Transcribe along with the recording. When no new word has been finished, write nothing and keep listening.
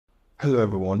Hello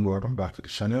everyone, welcome back to the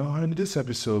channel. In this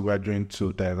episode, we're going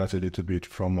to divert a little bit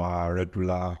from our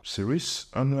regular series,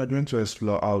 and we're going to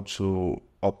explore how to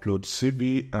upload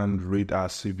CV and read our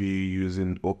CV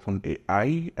using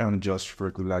OpenAI and just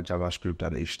regular JavaScript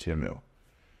and HTML.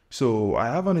 So I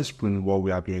have on the screen what we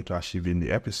are going to achieve in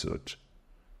the episode.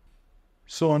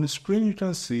 So on the screen, you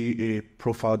can see a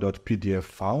profile.pdf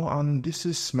file, and this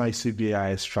is my CV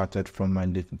I extracted from my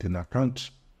LinkedIn account.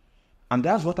 And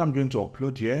that's what I'm going to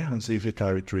upload here and see if it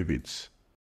can retrieve it.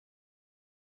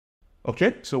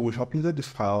 Okay, so we've uploaded this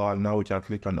file and now we can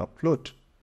click on upload.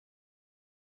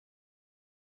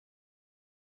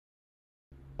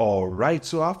 Alright,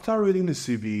 so after reading the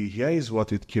CV, here is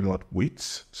what it came up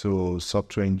with. So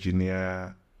software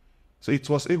engineer. So it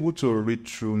was able to read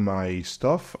through my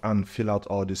stuff and fill out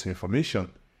all this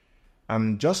information.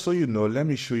 And just so you know, let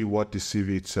me show you what the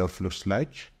CV itself looks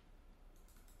like.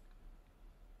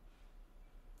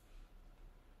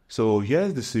 So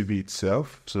here's the CV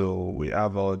itself. So we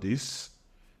have all this.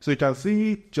 So you can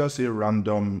see just a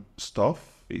random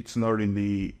stuff. It's not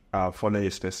really following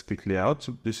a specific layout.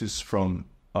 This is from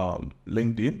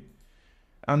LinkedIn.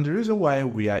 And the reason why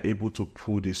we are able to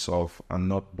pull this off and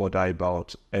not bother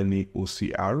about any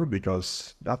OCR,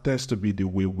 because that tends to be the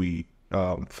way we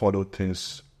follow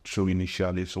things through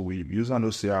initially. So we use an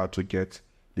OCR to get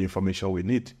the information we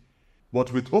need.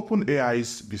 But with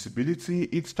OpenAI's visibility,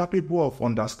 it's capable of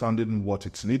understanding what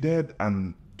it's needed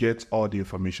and get all the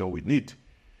information we need.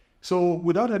 So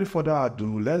without any further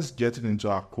ado, let's get into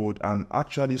our code and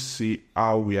actually see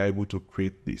how we are able to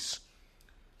create this.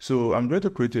 So I'm going to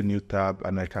create a new tab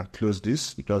and I can close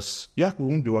this because, we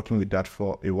won't be working with that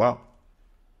for a while.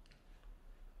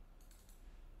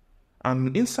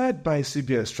 And inside my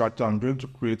CV extractor, I'm going to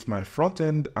create my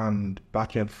frontend and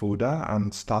backend folder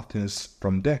and start things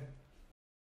from there.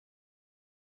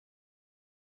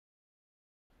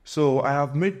 So I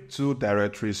have made two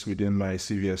directories within my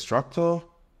CV extractor,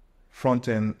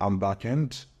 frontend and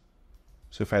backend.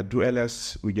 So if I do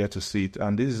ls, we get to see it,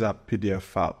 and this is a PDF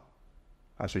file,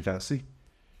 as you can see.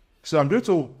 So I'm going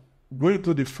to go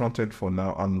into the frontend for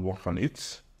now and work on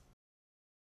it.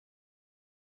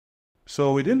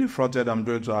 So within the frontend, I'm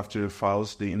going to have three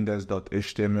files: the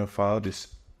index.html file, this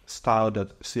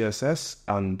style.css,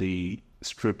 and the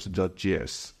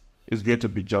script.js. It's going to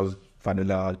be just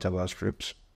vanilla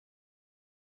JavaScript.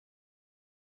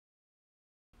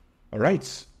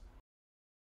 Alright,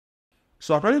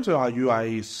 so according to our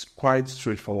UI, it's quite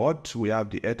straightforward. We have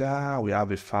the header, we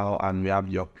have a file, and we have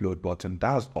the upload button.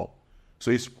 That's all.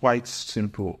 So it's quite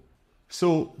simple.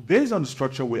 So based on the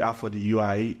structure we have for the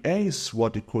UI, here is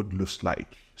what the code looks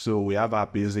like. So we have our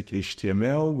basic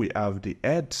HTML, we have the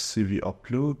head CV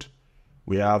upload,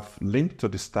 we have link to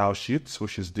the style sheet,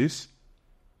 which is this.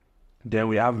 Then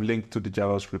we have link to the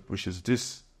JavaScript, which is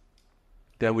this.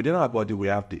 Then within our body, we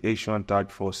have the H1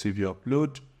 tag for CV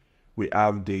upload. We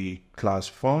have the class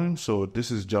form. So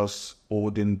this is just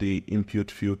holding the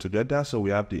input field together. So we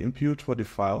have the input for the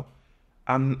file.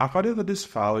 And according to this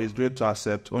file, it's going to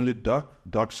accept only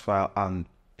docs file, and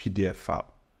PDF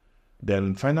file.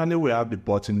 Then finally, we have the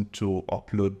button to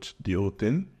upload the whole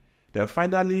thing. Then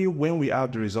finally, when we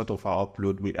have the result of our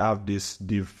upload, we have this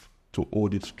div to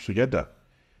hold it together.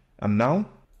 And now,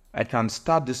 I can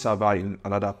start this server in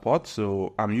another port.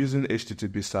 So I'm using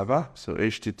HTTP server. So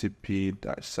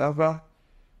HTTP-server,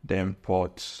 then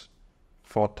port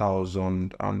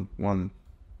 4001,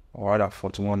 or rather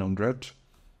 4100.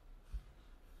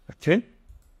 Okay.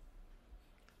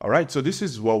 All right. So this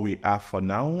is what we have for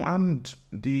now. And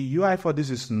the UI for this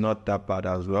is not that bad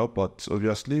as well. But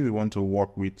obviously, we want to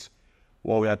work with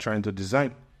what we are trying to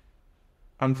design.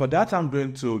 And for that, I'm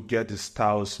going to get the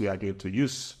styles we are going to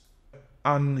use.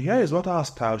 And here is what our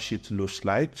style sheet looks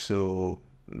like. So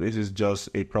this is just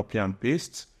a copy and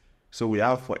paste. So we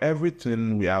have for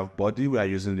everything, we have body, we are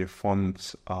using the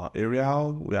font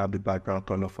Arial, we have the background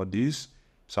color for this.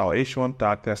 So our H1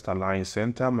 tag, text align,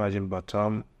 center, margin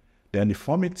bottom. Then the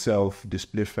form itself,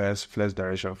 display first, flex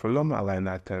direction column, align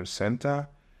item center.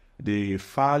 The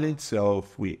file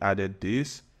itself, we added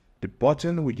this. The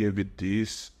button, we gave it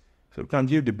this. So we can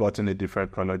give the button a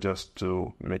different color just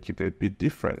to make it a bit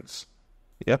different.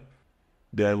 Yep.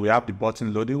 Then we have the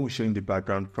button loading, we're showing the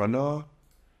background color.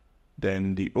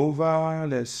 Then the over,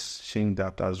 let's change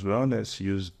that as well. Let's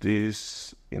use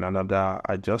this in another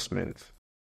adjustment.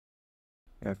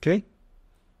 Okay.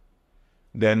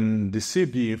 Then the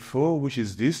CV info, which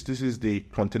is this. This is the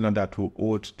container that will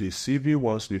hold the CV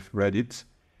once we've read it.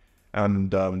 And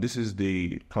this is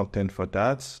the content for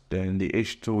that. Then the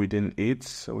H2 within it.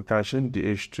 So we can change the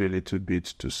H2 a little bit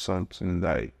to something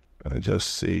like,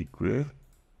 just say gray.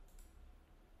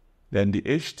 then the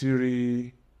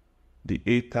h3, the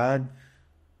a tag,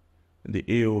 the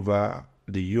a over,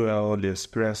 the UL, the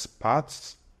express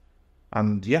parts,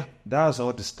 and yeah, that's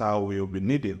all the style we'll be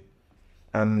needing.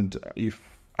 And if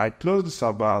I close the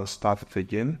server, I'll start it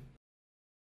again.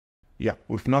 Yeah,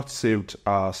 we've not saved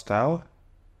our style,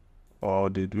 or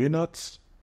did we not?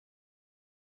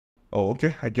 Oh,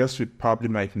 okay, I guess we probably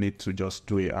might need to just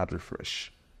do a hard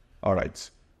refresh. All right,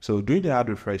 so doing the hard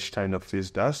refresh kind of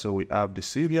fixed that. So we have the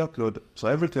CV upload, so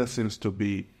everything seems to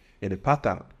be in a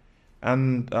pattern.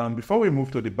 And before we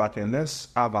move to the backend, let's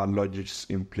have our logics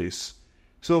in place.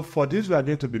 So for this, we are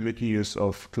going to be making use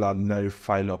of Cloudinary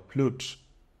file upload,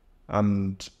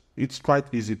 and it's quite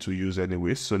easy to use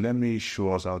anyway. So let me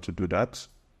show us how to do that.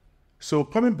 So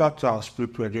coming back to our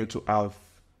script, we're going to have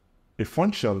a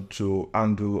function to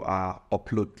handle our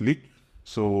upload click.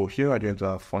 So here we're going to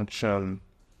have function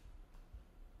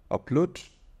upload,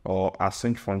 or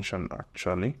async function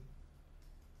actually.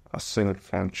 Async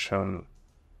function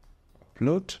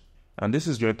upload. And this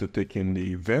is going to take in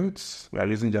the events. We are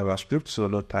using JavaScript, so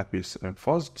no type is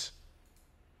enforced.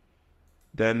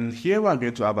 Then here we are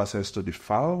going to have access to the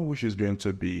file, which is going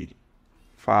to be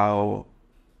file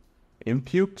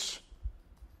input,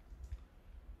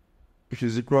 which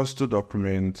is equals to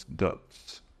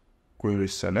document.query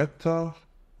selector.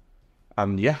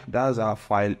 And yeah, that's our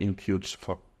file input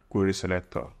for query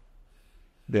selector.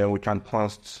 Then we can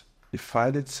const the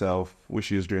file itself,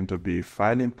 which is going to be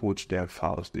file input, then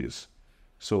files this.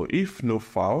 So if no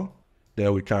file,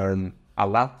 then we can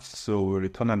alert, so we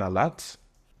return an alert.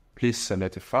 Please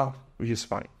select a file, which is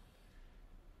fine.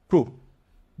 Cool.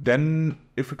 Then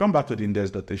if we come back to the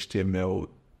index.html,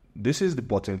 this is the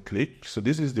button click. So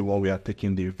this is the one we are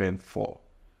taking the event for.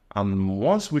 And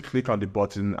once we click on the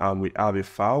button and we have a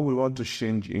file, we want to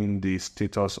change in the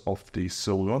status of this.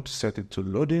 So we want to set it to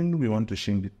loading. We want to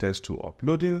change the text to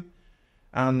uploading.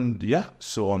 And yeah,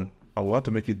 so on. I want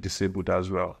to make it disabled as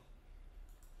well.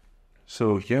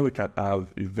 So here we can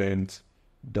have event.target,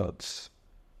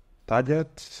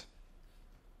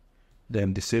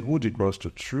 then disabled equals to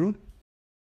true.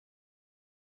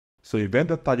 So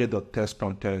event.target.text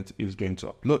content is going to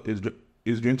upload,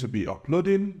 is going to be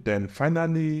uploading. Then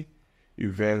finally,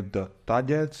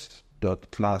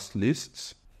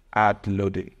 event.target.classLists add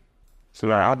loading. So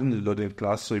we're adding the loading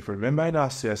class. So if you remember in our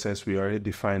CSS, we already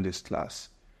defined this class.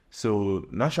 So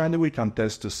naturally we can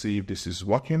test to see if this is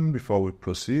working before we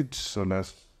proceed. So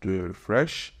let's do a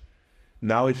refresh.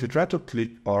 Now, if you try to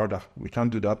click order, we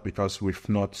can't do that because we've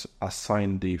not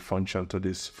assigned the function to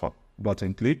this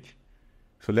button click.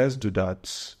 So let's do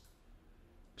that.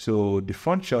 So the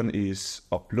function is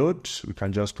upload. We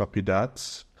can just copy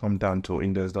that, come down to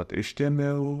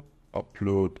index.html,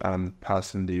 upload, and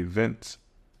pass in the event.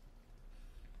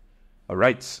 All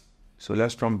right, so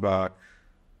let's come back.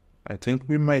 I think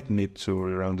we might need to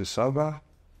rerun the server.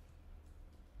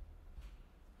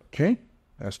 Okay,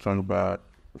 let's turn back,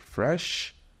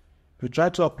 refresh. If we try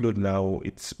to upload now,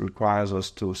 it requires us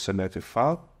to select a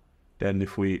file. Then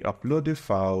if we upload the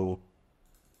file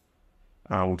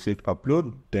and we click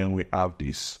upload, then we have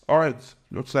this. All right,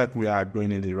 looks like we are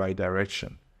going in the right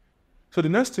direction. So the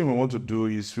next thing we want to do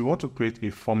is we want to create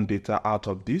a form data out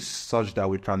of this such that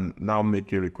we can now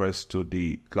make a request to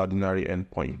the Cloudinary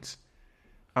endpoint.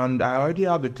 And I already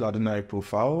have the Cloudinary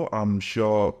profile. I'm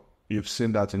sure you've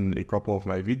seen that in a couple of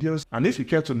my videos. And if you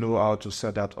care to know how to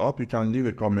set that up, you can leave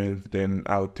a comment, then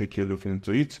I'll take a look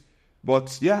into it.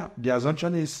 But yeah, the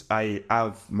assumption is I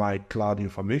have my cloud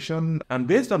information. And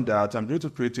based on that, I'm going to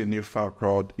create a new file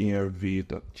called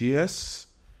env.js.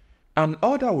 And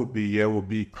all that will be here will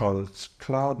be called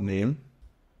cloud name,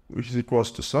 which is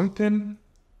equals to something,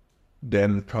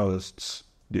 then calls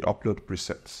the upload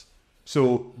presets.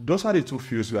 So those are the two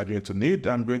fields we are going to need.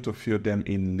 I'm going to fill them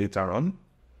in later on.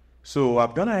 So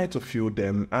I'm going to have to fill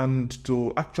them, and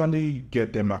to actually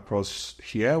get them across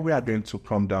here, we are going to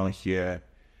come down here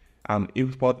and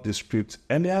import the script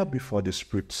earlier before the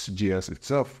script.js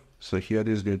itself. So here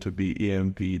this is going to be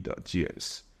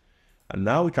env.js. And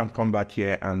now we can come back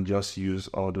here and just use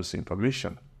all this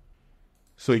information.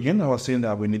 So again, I was saying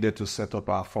that we needed to set up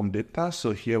our form data.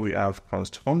 So here we have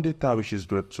const form data, which is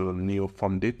going to new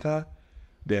form data.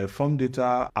 Then form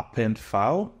data append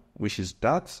file, which is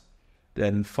that.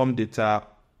 Then form data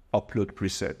upload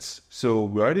presets. So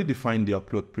we already defined the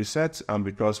upload presets, and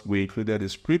because we included the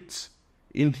script,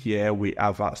 in here we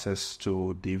have access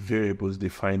to the variables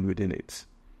defined within it.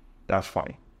 That's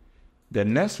fine.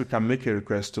 Then next we can make a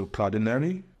request to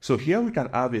Cloudinary. So here we can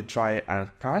have a try and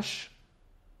catch,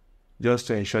 just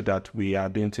to ensure that we are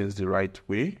doing things the right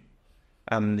way.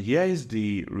 And here is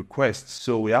the request.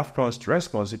 So we have const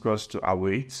response equals to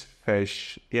await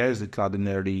fetch. Here is the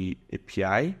Cloudinary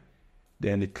API.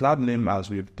 Then the cloud name as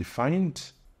we've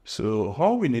defined. So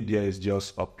all we need here is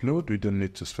just upload. We don't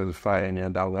need to specify any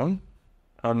other one.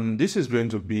 And this is going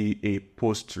to be a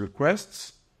post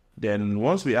request. Then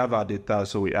once we have our data,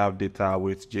 so we have data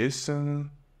with JSON,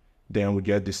 then we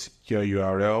get the secure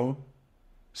URL.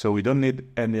 So we don't need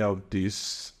any of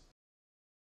this.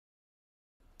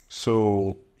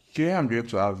 So here I'm going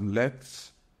to have let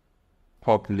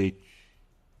public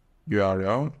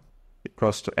URL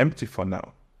equals to empty for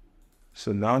now.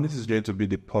 So now this is going to be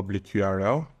the public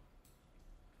URL.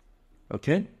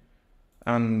 Okay.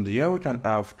 And here we can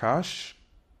have cache.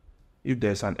 If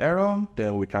there's an error,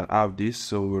 then we can have this,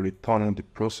 so we return the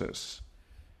process.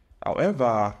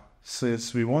 However,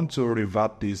 since we want to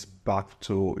revert this back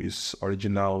to its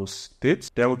original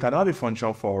state, then we can have a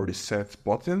function for reset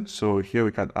button. So here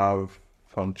we can have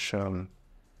function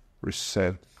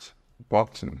reset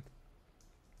button.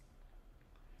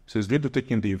 So it's going to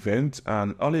take in the event,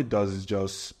 and all it does is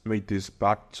just make this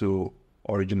back to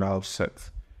original set.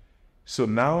 So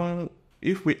now,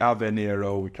 if we have any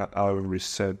error, we can have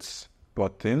reset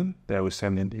button, then we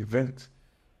send in the event.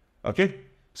 Okay,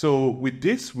 so with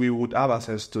this, we would have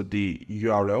access to the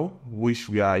URL, which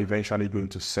we are eventually going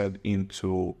to set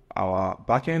into our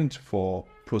backend for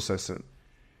processing.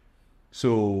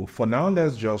 So for now,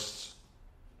 let's just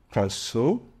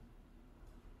console.log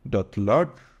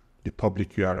the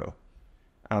public URL.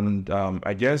 And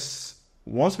I guess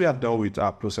once we are done with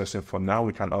our processing for now,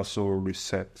 we can also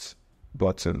reset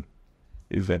button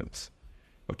event.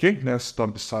 Okay, let's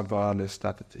stop the server. Let's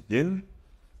start it again.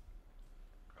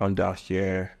 Come down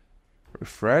here,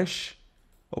 refresh,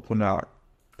 open our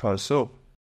console.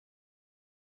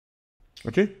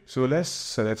 Okay, so let's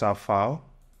select our file,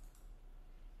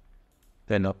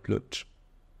 then upload.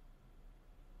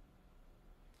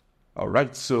 All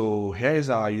right, so here is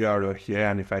our URL here,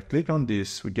 and if I click on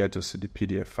this, we get to see the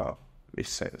PDF file, which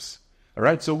says. All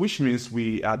right, so which means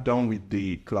we are done with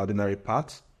the Cloudinary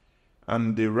part,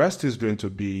 and the rest is going to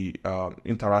be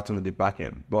interacting with the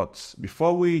backend. But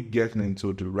before we get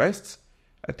into the rest,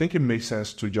 I think it makes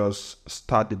sense to just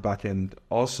start the backend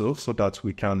also, so that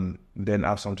we can then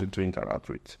have something to interact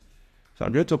with. So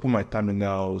I'm going to open my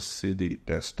terminal, see the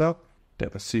desktop,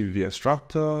 then see the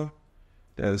extractor,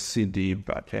 then cd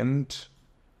backend,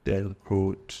 then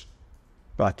code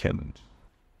backend.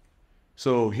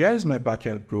 So here is my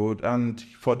backend code, and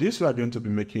for this we are going to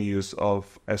be making use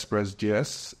of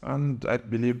Express.js, and I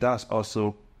believe that's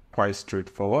also quite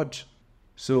straightforward.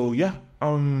 So yeah,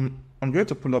 I'm going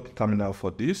to pull up the terminal for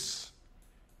this,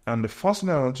 and the first thing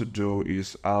I want to do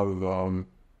is have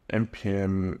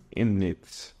npm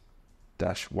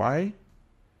init-y.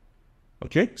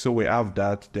 Okay, so we have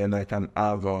that. Then I can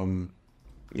have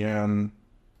yarn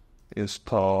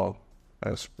install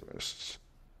Express.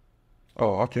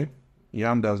 Oh, okay.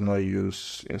 Yarn does not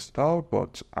use install,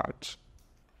 but add.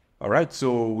 All right,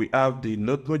 so we have the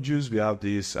node modules, we have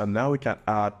this, and now we can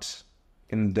add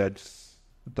index.js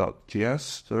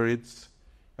to it,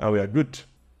 and we are good.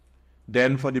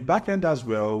 Then for the backend as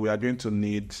well, we are going to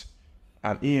need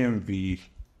an env.js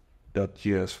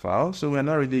file. So we're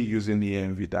not really using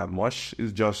env that much.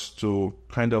 It's just to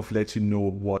kind of let you know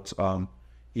what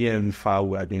env file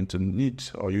we are going to need,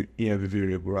 or env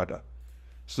variable rather.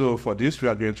 So for this, we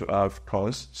are going to have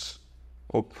const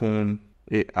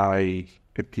OpenAI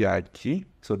API key.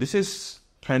 So this is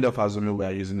kind of assuming we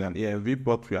are using an env,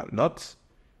 but we are not.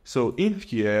 So in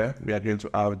here, we are going to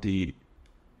have the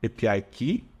API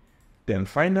key. Then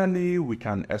finally, we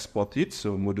can export it.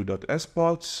 So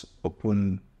module.export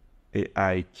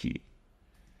OpenAI key.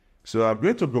 So I'm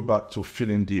going to go back to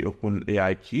filling the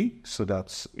OpenAI key so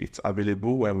that it's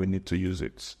available when we need to use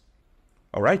it.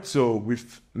 All right, so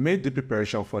we've made the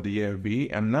preparation for the env,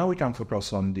 and now we can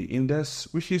focus on the index,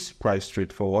 which is quite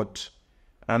straightforward.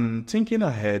 And thinking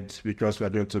ahead, because we are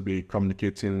going to be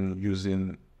communicating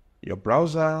using your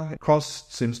browser,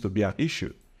 cost seems to be an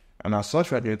issue. And as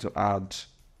such, we are going to add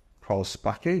cost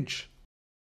package.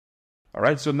 All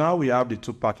right, so now we have the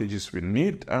two packages we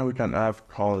need, and we can have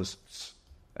cost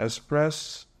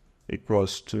express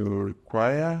equals to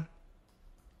require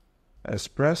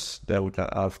express, then we can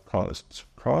have const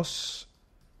cross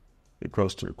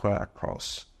equals to require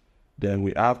cross. Then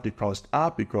we have the const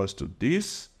app equals to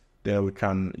this, then we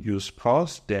can use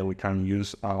cross, then we can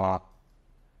use our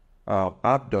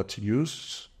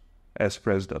app.use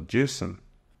express.json.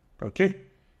 Okay,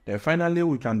 then finally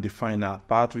we can define our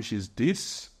path, which is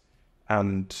this,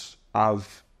 and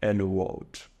have hello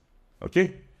world.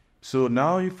 Okay, so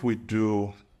now if we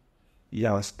do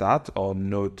yarn start or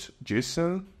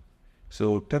node.json.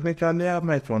 So technically, I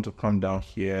might want to come down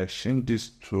here, change this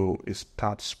to a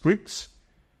start script,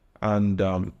 and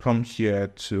come here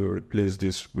to replace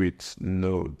this with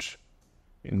node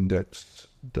index.js.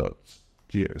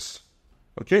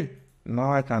 Okay,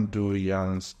 now I can do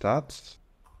yarn start.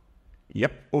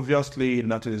 Yep, obviously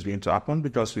nothing is going to happen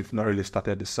because we've not really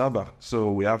started the server.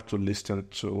 So we have to listen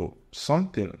to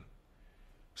something.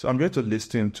 So I'm going to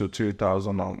listen to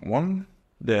 3001.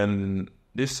 Then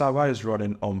this server is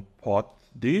running on port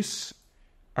this.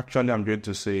 Actually, I'm going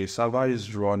to say server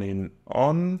is running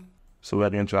on. So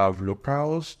we're going to have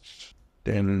localhost,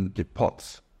 then the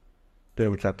port.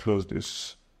 Then we can close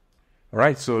this. All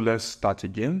right, so let's start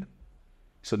again.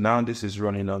 So now this is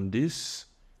running on this.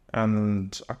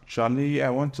 And actually, I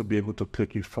want to be able to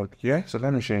click it from here. So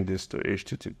let me change this to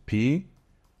HTTP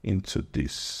into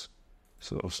this.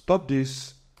 So stop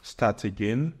this, start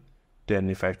again. Then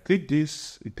if I click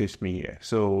this, it takes me here.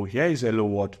 So here is hello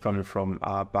world coming from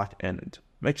our backend.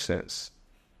 Makes sense.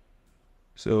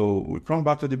 So we come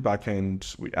back to the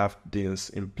backend. We have this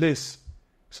in place.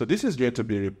 So this is going to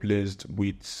be replaced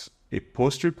with a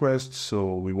post request.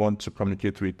 So we want to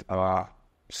communicate with our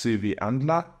CV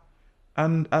handler.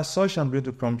 And as such, I'm going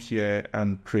to come here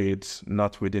and create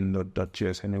not within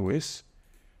node.js anyways.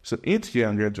 So in here,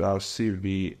 I'm going to have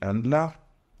CV handler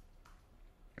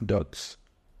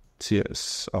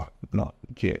 .ts, not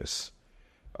JS.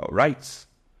 All right.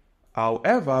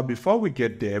 However, before we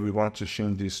get there, we want to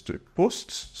change this to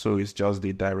post. So it's just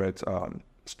the direct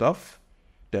stuff.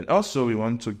 Then also we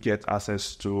want to get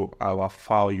access to our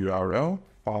file URL,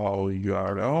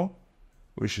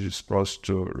 which is supposed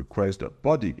to request the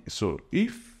body. So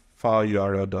if file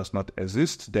URL does not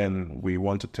exist, then we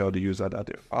want to tell the user that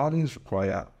the file is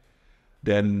required.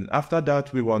 Then after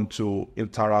that, we want to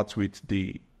interact with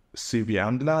the CV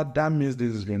handler. That means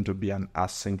this is going to be an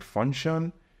async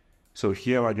function. So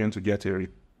here we're going to get a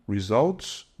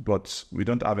result, but we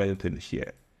don't have anything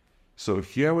here. So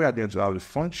here we are going to have a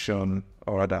function,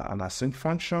 or rather an async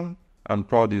function, and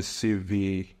call this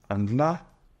CV handler.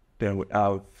 Then we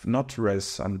have not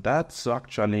res and that. So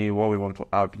actually what we want to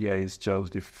have here is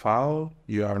just the file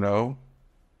URL,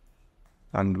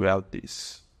 and we have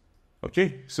this.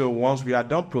 Okay, so once we are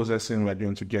done processing, we're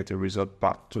going to get a result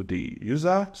back to the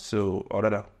user, so or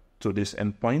rather to this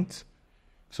endpoint.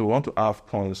 So we want to have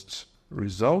const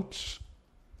result,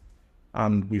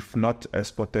 and we've not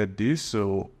exported this,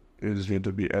 so it's going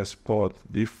to be export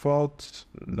default,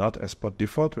 not export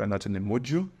default. We're not in the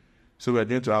module. So we're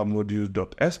going to have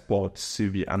modules.export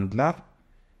CV handler,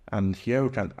 and here we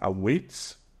can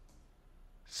await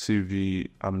CV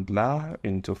handler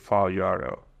into file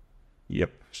URL.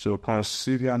 Yep. So const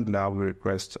CV handler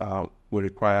we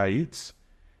require it,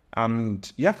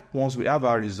 and yeah, once we have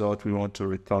our result, we want to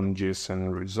return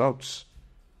JSON results.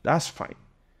 That's fine.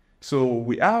 So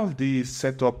we have the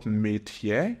setup made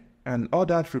here, and all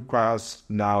that requires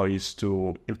now is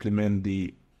to implement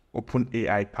the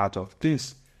OpenAI part of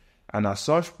this. And as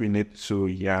such, we need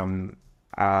to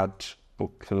add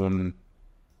OpenAI.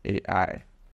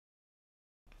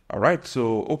 All right,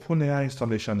 so OpenAI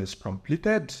installation is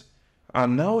completed.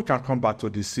 And now we can come back to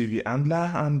the CV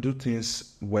handler and do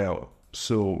things well.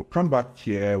 So come back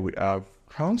here, we have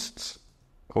const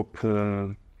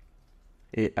OpenAI,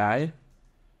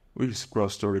 which is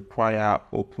supposed to require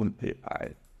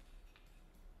OpenAI.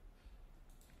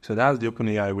 So that's the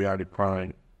OpenAI we are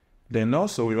requiring. Then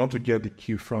also we want to get the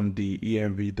key from the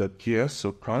env.js,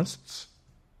 so const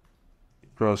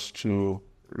equals to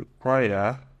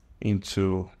require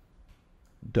into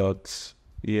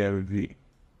 .env.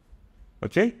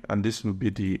 Okay, and this will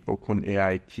be the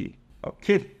OpenAI key.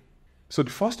 Okay, so the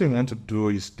first thing we want to do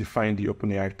is define the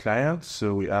OpenAI client.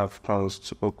 So we have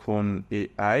const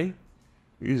OpenAI,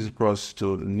 which is equals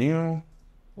to new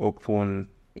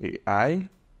OpenAI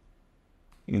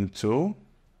into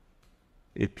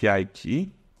API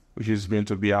key, which is going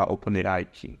to be our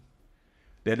OpenAI key.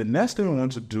 Then the next thing we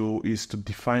want to do is to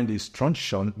define the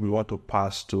instruction we want to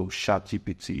pass to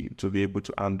ChatGPT to be able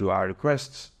to handle our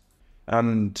requests.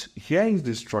 And here is the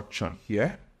instruction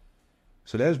here.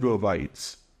 So let's go over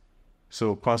it.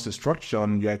 So const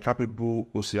instruction, you're a capable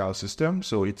OCR system.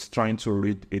 So it's trying to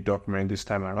read a document this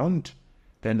time around.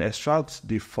 Then extract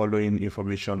the following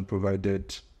information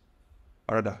provided,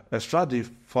 or rather, extract the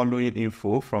following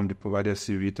info from the provided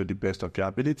CV to the best of your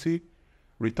ability.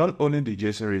 Return only the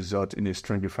JSON result in a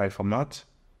stringify format.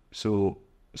 So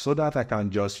that I can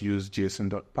just use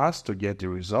JSON.parse to get the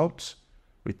results.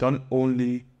 Return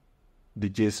only the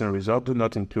JSON result, do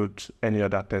not include any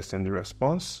other text in the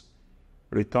response.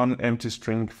 Return empty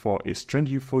string for a string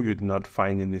info you did not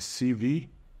find in the CV.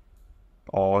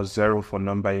 or 0 for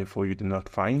number info you did not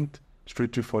find.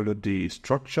 Strictly follow the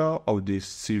structure of the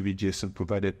CV.json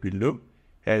provided below.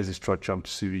 Here is the structure of the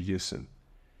CV.json.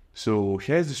 So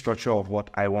here's the structure of what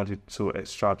I wanted to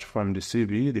extract from the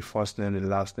CV. The first name, the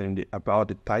last name, the about,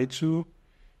 the title,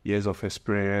 years of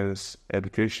experience,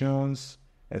 educations,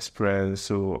 experience.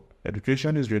 So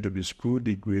education is going to be school,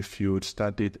 degree, field,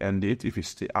 start date, end date if it's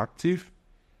still active.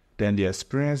 Then the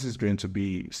experience is going to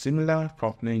be similar,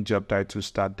 company, job title,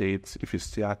 start date if it's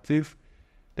still active.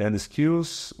 Then the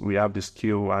skills, we have the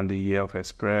skill and the year of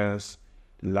experience,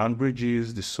 the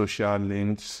languages, the social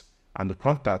links, and the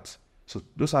contact. So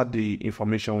those are the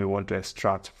information we want to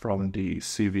extract from the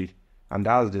CV, and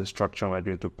that's the instruction we're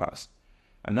going to pass.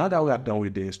 And now that we are done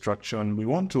with the instruction, we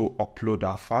want to upload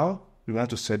our file. We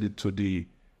want to set it to the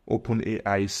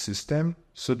OpenAI system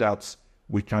so that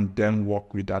we can then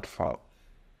work with that file.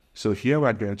 So here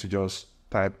we're going to just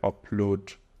type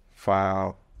upload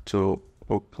file to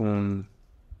OpenAI's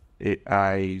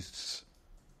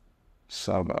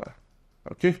server.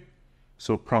 Okay,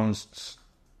 so const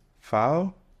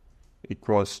file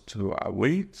equals to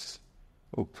await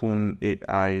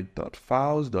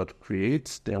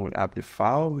openai.files.create. Then we have the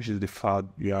file, which is the file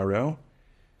URL.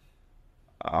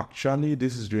 Actually,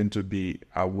 this is going to be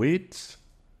await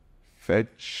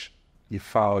fetch the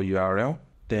file URL.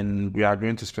 Then we are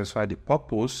going to specify the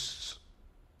purpose,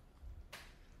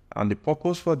 and the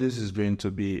purpose for this is going to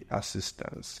be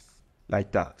assistance,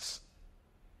 like that.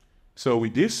 So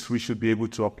with this, we should be able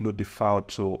to upload the file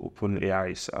to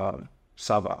OpenAI's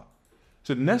server.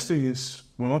 So the next thing is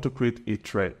we want to create a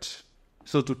thread.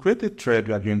 So to create a thread,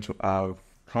 we are going to have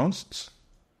const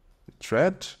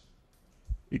thread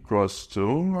equals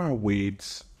to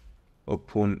await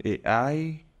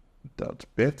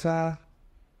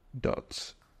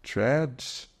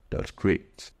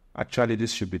openai.beta.threads.create. Actually,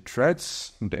 this should be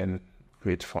threads, then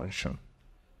create function.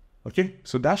 Okay,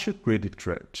 so that should create the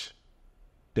thread.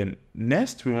 Then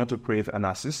next, we want to create an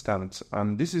assistant,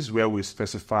 and this is where we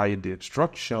specify the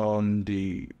instruction,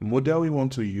 the model we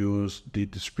want to use, the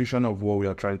description of what we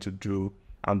are trying to do,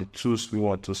 and the tools we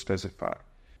want to specify.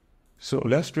 So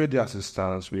let's create the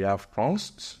assistants. We have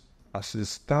const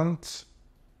assistant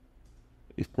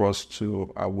equals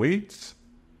to await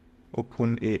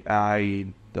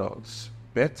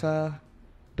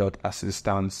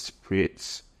openai.beta.assistance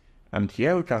create. And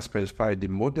here we can specify the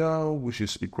model, which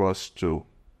is equals to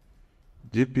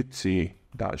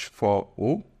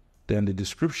GPT-4o. Then the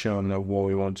description of what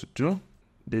we want to do.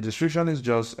 The description is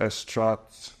just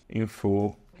extract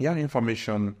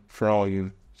information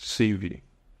from CV.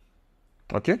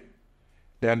 Okay?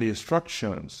 Then the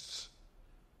instructions.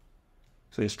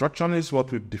 So instruction is what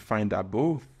we've defined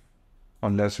above,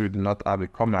 unless we do not have a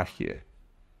comma here.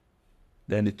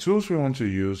 Then the tools we want to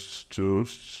use,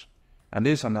 tools, and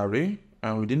this is an array,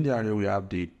 and within the array we have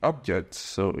the objects.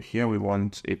 So here we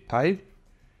want a type,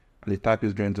 and the type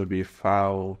is going to be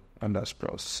file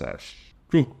underscore search.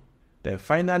 Cool. Then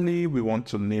finally we want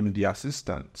to name the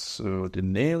assistant. So the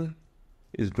name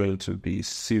is going to be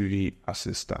CV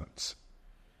assistant.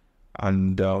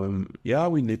 And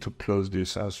we need to close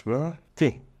this as well.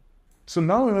 Okay. So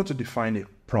now we want to define a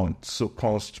prompt. So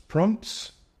const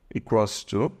prompt equals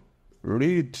to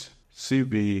read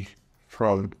CV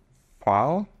from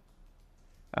file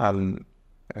and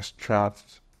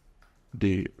extract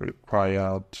the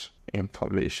required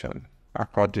information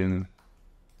according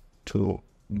to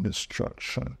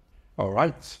instruction. All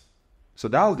right. So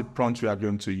that's the prompt we are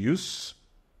going to use.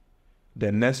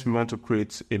 Then next we want to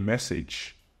create a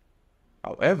message.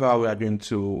 However, we are going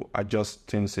to adjust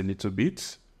things a little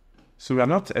bit. So we are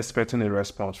not expecting a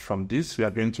response from this. We are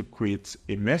going to create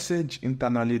a message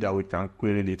internally that we can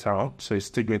query later on. So it's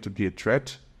still going to be a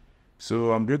thread.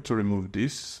 So I'm going to remove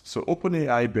this. So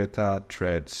OpenAI beta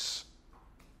threads.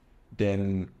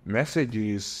 Then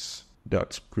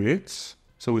messages.create.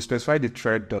 So we specify the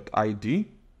thread.id.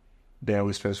 Then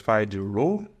we specify the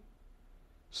role.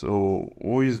 So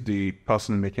who is the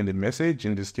person making the message?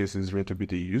 In this case, it's going to be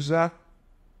the user.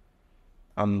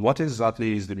 And what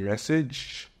exactly is the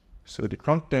message? So the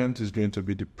content is going to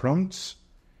be the prompts,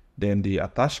 then the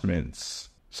attachments.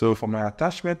 So for my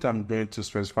attachment, I'm going to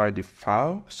specify the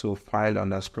file. So file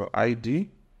underscore ID,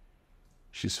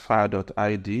 which is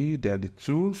file.id, then the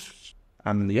tools.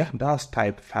 And that's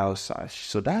type file search.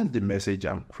 So that's the message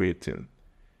I'm creating.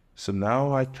 So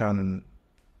now I can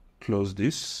close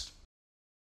this.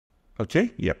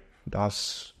 Okay,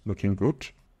 that's looking good.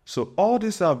 So all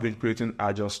these I've been creating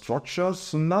are just structures.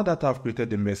 So now that I've created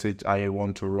the message, I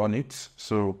want to run it.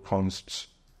 So const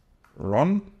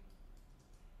run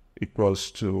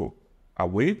equals to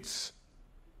await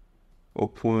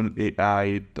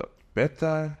OpenAI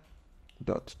beta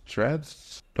dot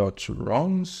threads dot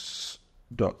runs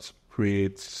dot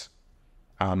create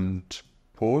and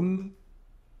poll.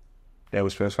 Then we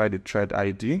specify the thread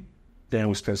ID. Then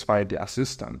we specify the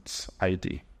assistant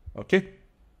ID. Okay.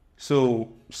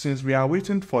 So since we are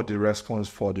waiting for the response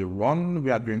for the run,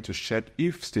 we are going to check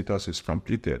if status is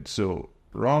completed. So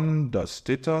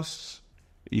run.status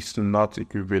is not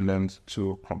equivalent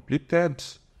to completed.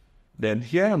 Then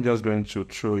here I'm just going to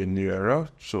throw a new error.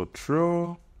 So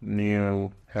throw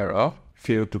new error,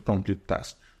 failed to complete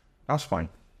task. That's fine.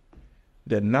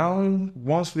 Then now,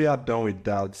 once we are done with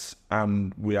that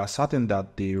and we are certain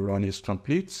that the run is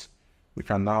complete, we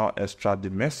can now extract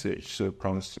the message. So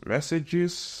const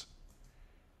messages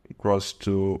equals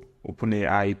to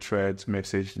OpenAI threads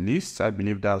message list. I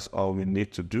believe that's all we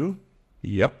need to do.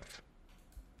 Yep.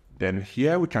 Then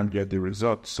here we can get the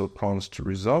result. So const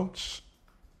results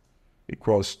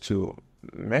equals to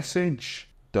message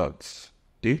dot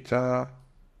data.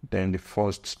 Then the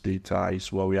first data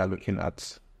is what we are looking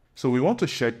at. So we want to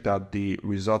check that the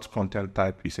result content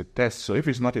type is a test. So if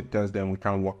it's not a test, then we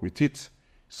can work with it.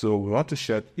 So we want to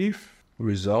check if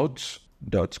results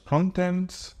dot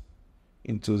content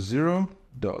into 0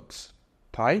 dot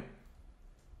type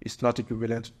is not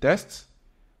equivalent to test,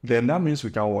 then that means we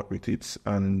can work with it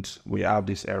and we have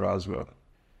this error as well.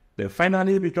 Then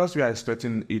finally, because we are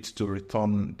expecting it to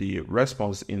return the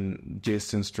response in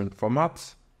JSON string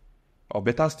format, or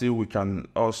better still, we can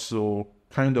also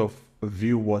kind of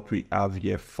view what we have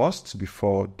here first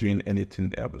before doing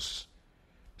anything else.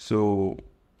 So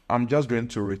I'm just going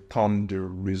to return the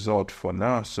result for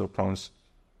now. So const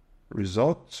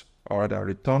result or the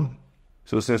return.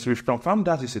 So since we've confirmed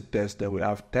that is a test, then we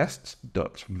have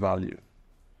test.value.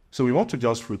 So we want to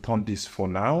just return this for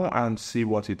now and see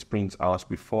what it prints out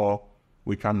before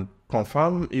we can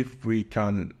confirm if we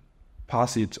can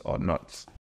pass it or not.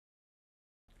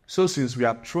 So since we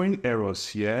are throwing errors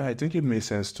here, I think it makes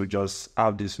sense to just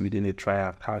have this within a try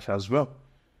and catch as well.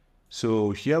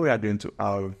 So here we are going to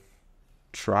have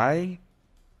try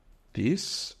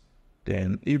this,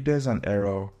 then if there's an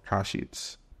error, cache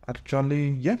it.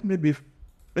 Actually, yeah, maybe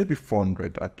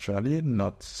 400 actually,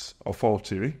 not or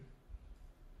 40.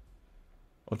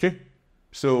 Okay,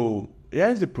 so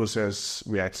here's the process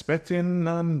we are expecting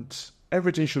and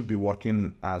everything should be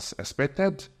working as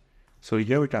expected. So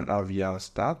here we can have yarn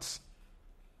start.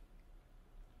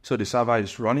 So the server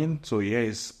is running. So here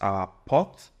is our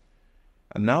port.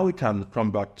 And now we can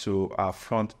come back to our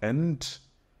front end.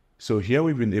 So here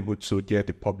we've been able to get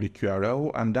the public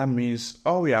URL. And that means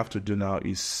all we have to do now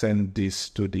is send this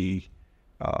to the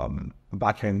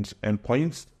backend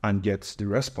endpoint and get the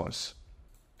response.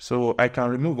 So I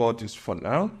can remove all this for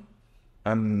now.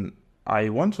 And I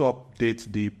want to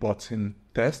update the button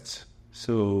test.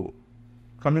 So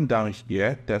coming down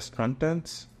here, test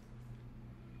content,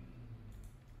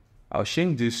 I'll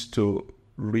change this to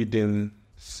reading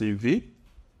CV.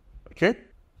 Okay.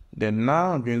 Then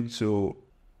now I'm going to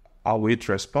await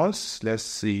response. Let's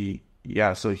see.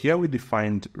 Yeah, so here we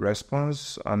defined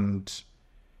response and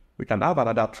we can have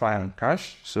another try and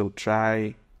cache. So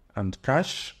try and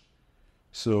cache.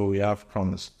 So we have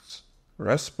const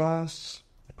response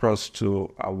across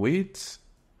to await,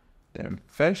 then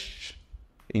fetch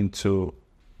into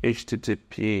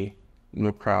HTTP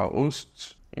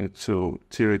localhost into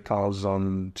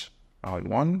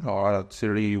 3001 or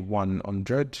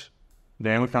 3100.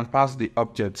 Then we can pass the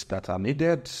objects that are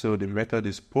needed. So the method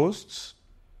is posts.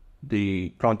 The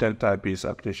content type is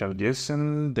application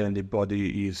JSON. Then the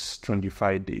body is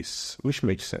stringify this, which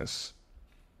makes sense.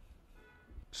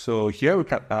 So here we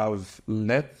can have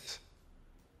let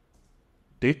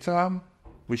data,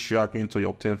 which you are going to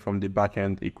obtain from the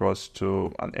backend equals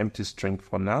to an empty string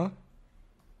for now,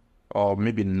 or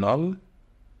maybe null.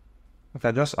 We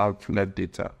can just have let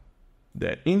data.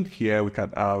 Then in here we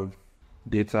can have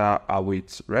data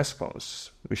awaits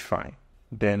response, which fine.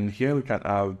 Then here we can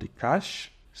have the cache.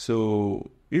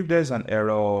 So if there's an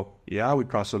error, yeah, we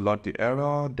can select the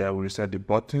error, then we reset the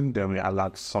button, then we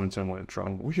alert something went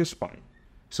wrong, which is fine.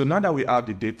 So now that we have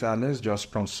the data, let's just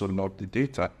console log the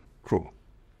data. Cool.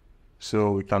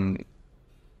 So we can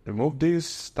remove this,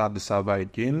 start the server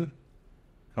again,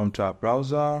 come to our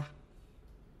browser,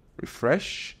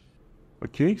 refresh.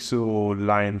 Okay, so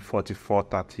line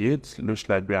 4438, looks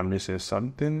like we are missing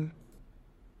something.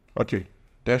 Okay,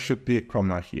 there should be a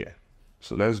comma here.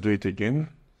 So let's do it again.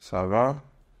 Server.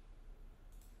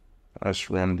 Let's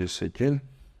run this again.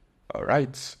 All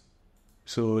right.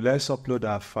 So let's upload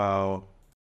our file.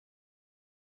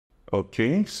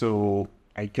 Okay, so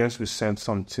I guess we sent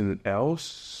something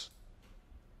else.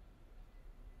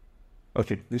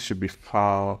 Okay, this should be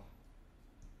file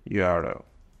URL.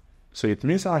 So it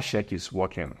means our check is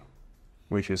working,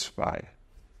 which is fine.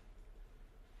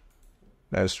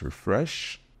 Let's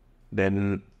refresh.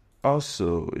 Then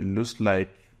also it looks like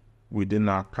within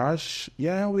our cache,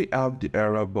 yeah, we have the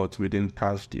error, but we didn't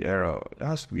cache the error.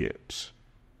 That's weird.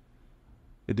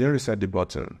 It didn't reset the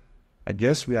button. I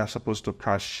guess we are supposed to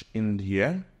cache in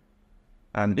here.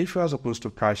 And if we are supposed to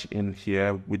cache in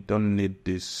here, we don't need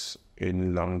this any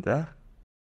longer.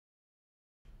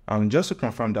 And just to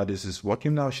confirm that this is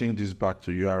working, I'll change this back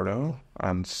to URL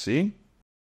and see.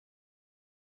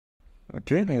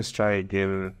 Okay, let's try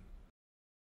again.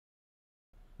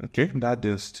 Okay, that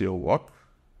didn't still work,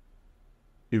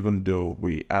 even though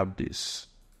we have this.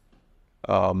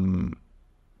 Yep,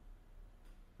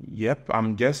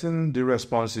 I'm guessing the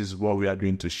response is what we are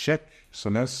going to check. So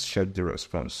let's check the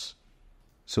response.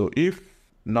 So if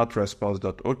not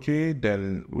response.ok,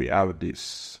 then we have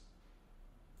this.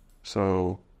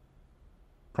 So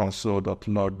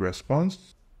console.log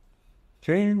response.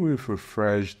 Okay, we've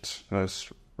refreshed.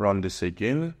 Let's run this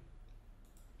again.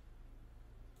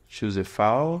 Choose a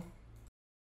file.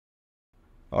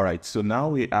 All right, so now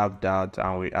we have that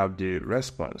and we have the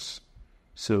response.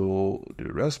 So the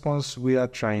response we are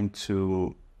trying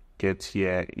to get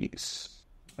here is,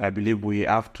 I believe we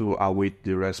have to await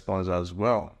the response as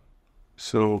well.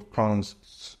 So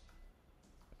const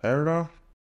error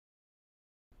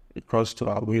equals to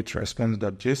await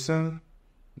response.json,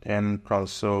 then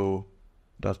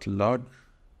console.log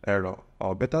error.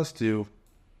 Or better still,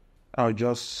 I'll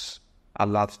just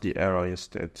alert the error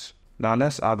instead. Now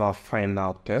let's add our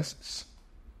final tests.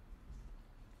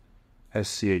 Let's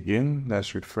see again.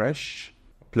 Let's refresh.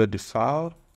 Upload the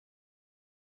file.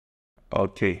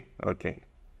 Okay.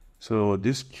 So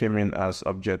this came in as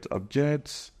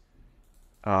objects.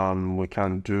 We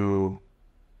can do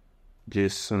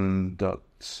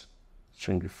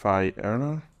json.stringify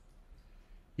error.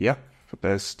 Yeah.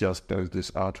 Let's just test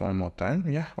this out one more time.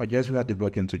 Yeah, I guess we are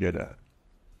debugging together.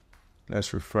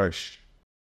 Let's refresh.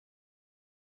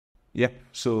 Yep,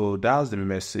 so that's the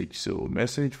message. So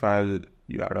message file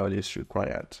URL is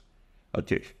required.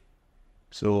 Okay,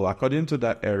 so according to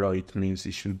that error, it means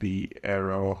it should be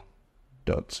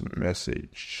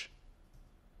error.message.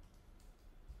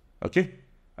 Okay,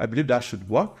 I believe that should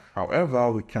work. However,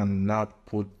 we can now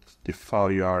put the file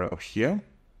URL here,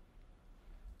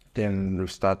 then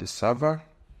restart the server.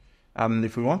 And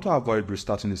if we want to avoid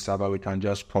restarting the server, we can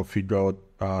just configure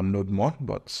node mod,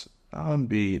 but that won't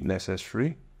be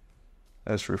necessary.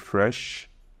 Let's refresh.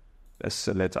 Let's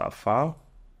select our file.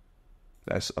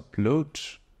 Let's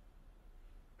upload.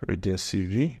 Reading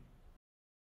CV.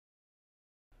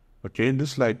 Okay, it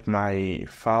looks like my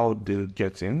file did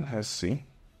get in. Let's see.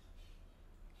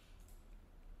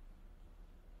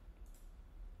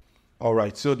 All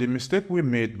right, so the mistake we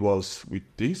made was with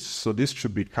this. So this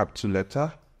should be capital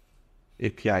letter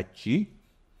API key,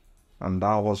 and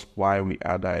that was why we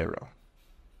had that error.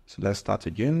 So let's start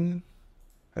again.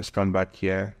 Let's come back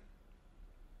here.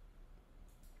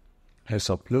 Let's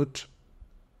upload.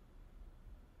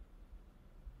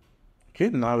 Okay,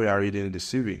 now we are reading the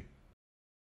CV.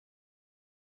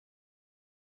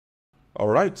 All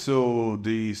right, so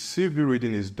the CV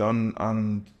reading is done,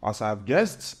 and as I've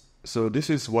guessed, so this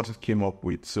is what it came up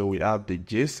with. So we have the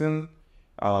JSON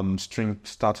string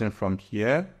starting from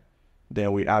here,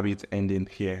 then we have it ending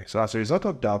here. So as a result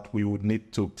of that, we would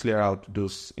need to clear out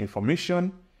those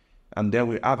information, and then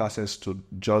we have access to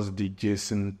just the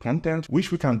JSON content,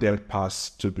 which we can then pass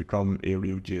to become a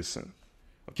real JSON.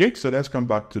 Okay, so let's come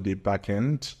back to the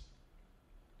backend.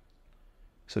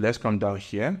 So let's come down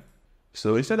here.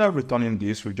 So instead of returning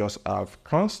this, we just have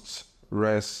const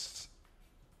res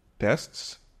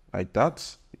tests like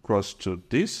that equals to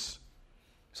this.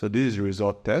 So this is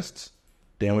result test.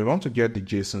 Then we want to get the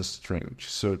JSON string.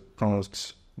 So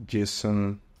const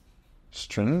JSON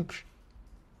string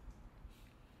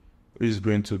is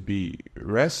going to be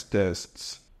res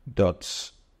tests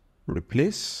dot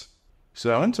replace.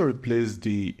 So I want to replace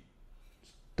the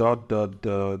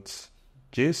 .JSON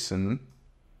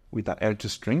with an empty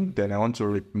string. Then I want to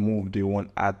remove the one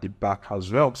at the back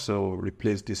as well. So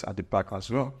replace this at the back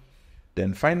as well.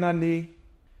 Then finally,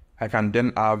 I can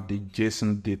then have the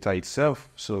JSON data itself.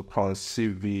 So const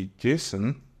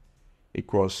cv.json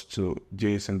equals to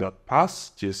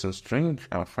json.pass JSON string,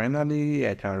 and finally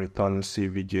I can return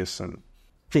cv.json.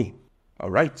 Okay. All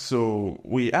right, so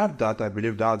we have that. I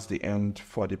believe that's the end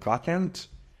for the backend,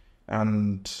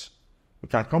 and we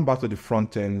can come back to the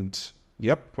front end.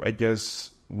 Yep, I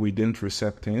guess we didn't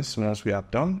reset things. Once we are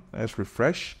done, let's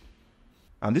refresh,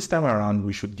 and this time around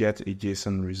we should get a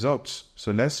JSON result.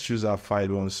 So let's choose our file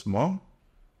once more.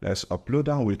 Let's upload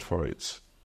and wait for it.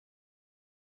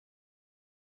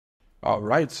 All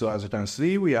right, so as you can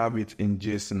see, we have it in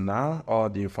JSON now, all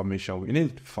the information we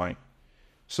need. Fine.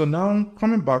 So now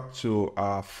coming back to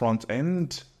our front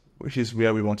end, which is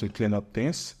where we want to clean up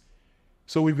things.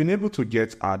 So we've been able to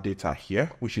get our data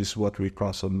here, which is what we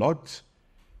console logged.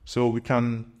 So we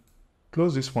can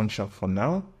close this function for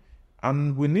now,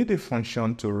 and we need a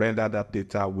function to render that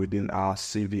data within our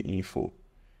CV info.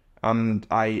 And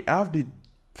I have the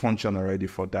function already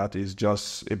for that. It's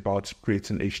just about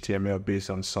creating HTML based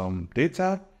on some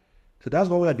data. So that's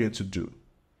what we're going to do.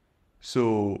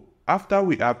 So after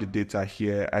we have the data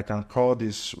here, I can call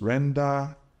this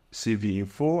render CV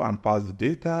info and pass the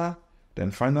data,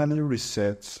 then finally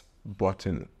reset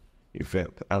button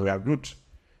event, and we are good.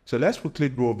 So let's quickly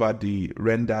go over the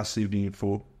render CV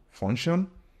info function.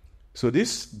 So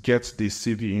this gets the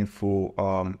CV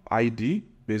info ID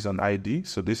based on ID.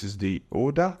 So this is the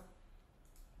order.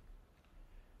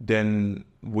 Then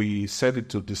we set it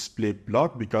to display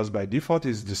block because by default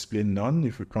it's display none.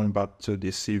 If we come back to the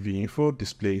CV info,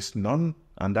 display is none,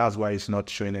 and that's why it's not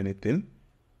showing anything.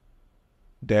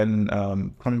 Then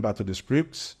coming back to the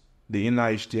scripts, the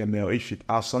inner HTML, it should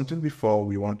have something before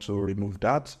we want to remove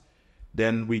that.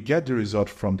 Then we get the result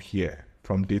from here,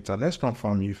 from data. Let's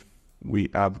confirm if we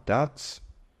have that.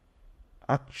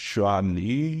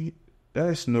 Actually, there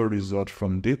is no result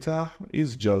from data,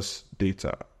 it's just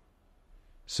data.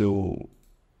 So,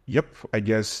 yep, I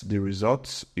guess the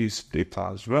result is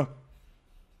data as well.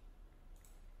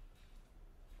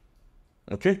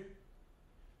 Okay,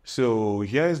 so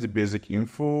here is the basic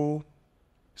info.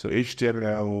 So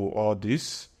HTML, all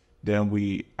this. Then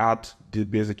we add the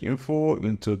basic info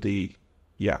into the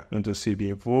into CV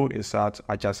info, insert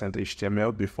adjacent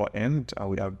HTML before end, and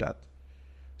we have that.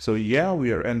 So here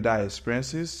we are render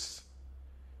experiences.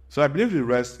 So I believe the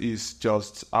rest is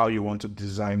just how you want to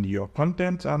design your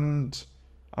content, and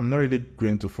I'm not really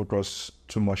going to focus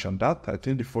too much on that. I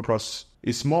think the focus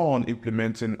is more on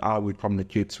implementing how we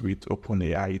communicate with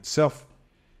OpenAI itself.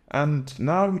 And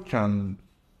now we can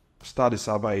start the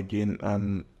server again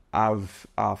and have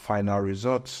our final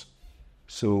results.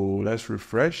 So let's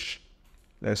refresh.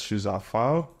 Let's choose our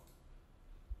file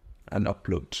and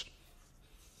upload.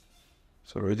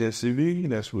 So ready CV,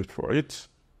 let's wait for it.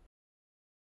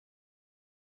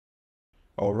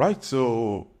 All right,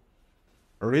 so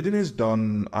reading is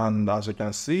done, and as you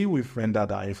can see, we've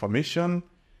rendered our information.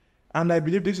 And I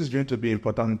believe this is going to be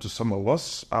important to some of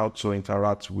us, how to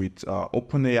interact with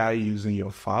OpenAI using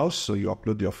your files. So you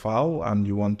upload your file and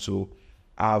you want to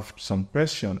have some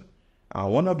question.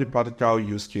 One of the practical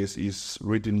use cases is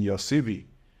reading your CV.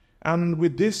 And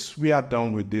with this, we are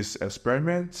done with this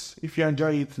experiment. If you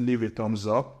enjoy it, leave a thumbs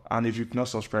up. And if you've not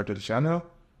subscribed to the channel,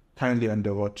 kindly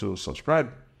endeavor to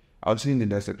subscribe. I'll see you in the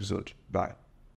next episode. Bye.